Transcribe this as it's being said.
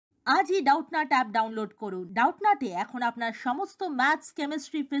আজই Doubtnut app download করুন। ডাউটনাটে এখন আপনার সমস্ত ম্যাথস,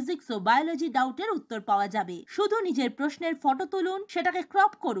 কেমিস্ট্রি, ফিজিক্স ও বায়োলজি ডাউটের উত্তর পাওয়া যাবে। শুধু নিজের প্রশ্নের ফটো তুলুন, সেটাকে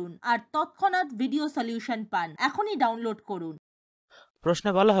ক্রপ করুন আর তৎক্ষণাৎ ভিডিও সলিউশন পান। এখনই ডাউনলোড করুন।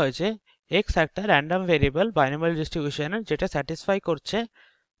 প্রশ্নে বলা হয়েছে x একটা র্যান্ডম ভেরিয়েবল বাইনোমিয়াল ডিস্ট্রিবিউশনের যেটা স্যাটিসফাই করছে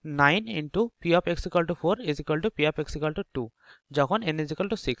 9 into p of x equal to 4 is equal to p of x equal to 2 যখন n is equal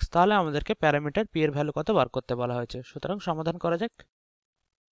to 6। তাহলে আমাদেরকে প্যারামিটার p এর ভ্যালু কত বার করতে বলা হয়েছে। সুতরাং সমাধান করা যাক।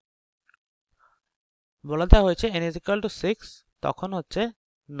 বলা দেওয়া হয়েছে n is equal to 6, তখন হচ্ছে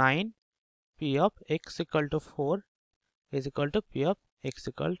 9 p of x equal to 4 is equal to p of x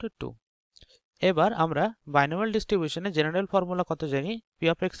equal to 2। এবার আমরা বাইনোমিয়াল ডিস্ট্রিবিউশনের জেনারেল ফর্মুলা কত জানি, p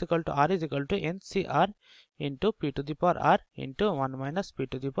of x equal to r is equal to ncr into p to the power r into 1 minus p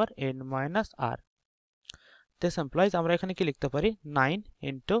to the power n minus r। This implies আমরা এখানে কি লিখতে পারি, 9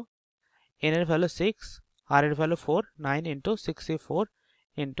 into n এর value 6, r এর value 4, 9 into 6c4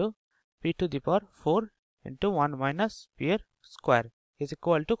 into p to the power 4 into 1 minus p এর square is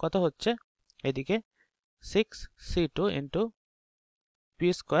equal to কত হচ্ছে, এদিকে 6c2 into p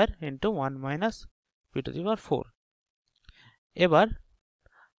square into 1 minus p to the power 4। এবার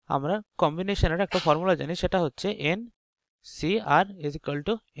আমরা কম্বিনেশনের একটা ফর্মুলা জানি, সেটা হচ্ছে n c r is equal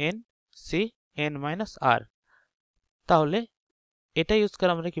to n c n minus r। তাহলে এটা ইউজ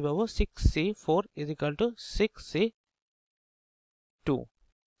করে আমরা কি পাবো, 6c4 is equal to 6c2।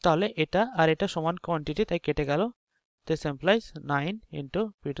 তাহলে এটা আর এটা সমান কোয়ান্টিটি, তাই কেটে গেল। This implies 9 into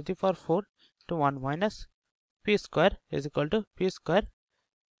p to the power 4 to 1 minus p square is equal to p square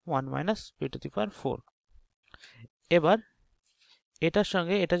 1 minus p to the power 4। এবার এটার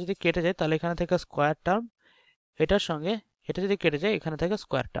সঙ্গে এটা যদি কেটে যায় তাহলে এখানে থেকে স্কোয়ার টার্ম, এটার সঙ্গে এটা যদি কেটে যায় এখানে থেকে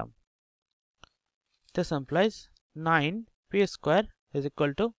square term. This implies 9p square is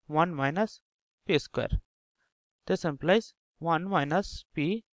equal to 1 minus p square। This implies 1 minus p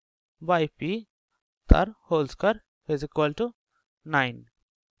by p তার whole square is equal to 9।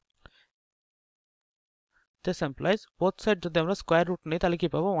 This implies both side যদি আমরা স্কোয়ার রুট নিই তাহলে কি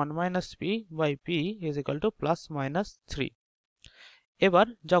পাবো, 1 minus p by p is equal to plus minus 3। এবার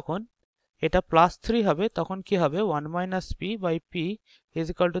যখন এটা প্লাস 3 হবে তখন কি হবে, 1 minus p by p is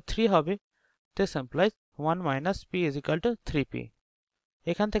equal to 3 হবে। This implies 1 minus p is equal to 3p।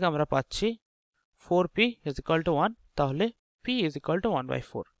 এখান থেকে আমরা পাচ্ছি 4p is equal to 1, তাহলে p is equal to 1 by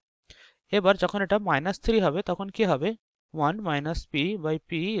 4। এবার যখন এটা মাইনাস 3 হবে তখন কি হবে, 1 minus p by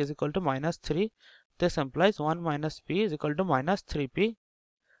p is equal to minus 3। This implies 1 minus p is equal to minus 3p।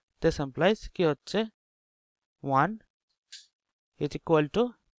 This implies কি হচ্ছে, 1 is equal to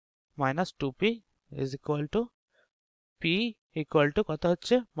minus 2p is equal to p equal to কত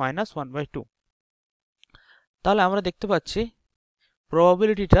হচ্ছে, minus 1 by 2। তাহলে আমরা দেখতে পাচ্ছি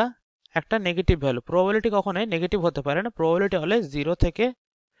প্রবাবিলিটিটা একটা negative value. Probability কখনোই নেগেটিভ হতে পারে না, প্রবাবিলিটি হলে 0 থেকে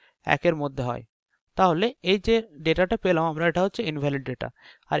 1 এর মধ্যে হয়। তাহলে এই যে ডেটাটা পেলাম আমরা, এটা হচ্ছে ইনভ্যালিড ডেটা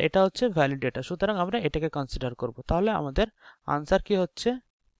আর এটা হচ্ছে ভ্যালিড ডেটা, সুতরাং আমরা এটাকে কনসিডার করব। তাহলে আমাদের আনসার কি হচ্ছে,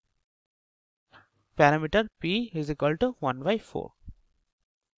 parameter p is equal to 1 by 4।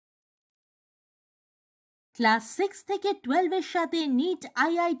 Class 6 থেকে 12 এর সাথে নিট,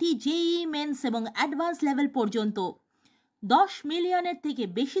 আইআইটি, জেইই মেন্স এবং অ্যাডভান্স লেভেল পর্যন্ত 10 মিলিয়নের থেকে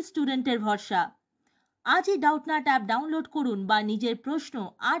বেশি স্টুডেন্টের ভরসা। আজই ডাউটনাট অ্যাপ ডাউনলোড করুন বা নিজের প্রশ্ন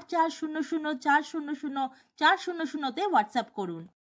 8400400400 তে হোয়াটসঅ্যাপ করুন।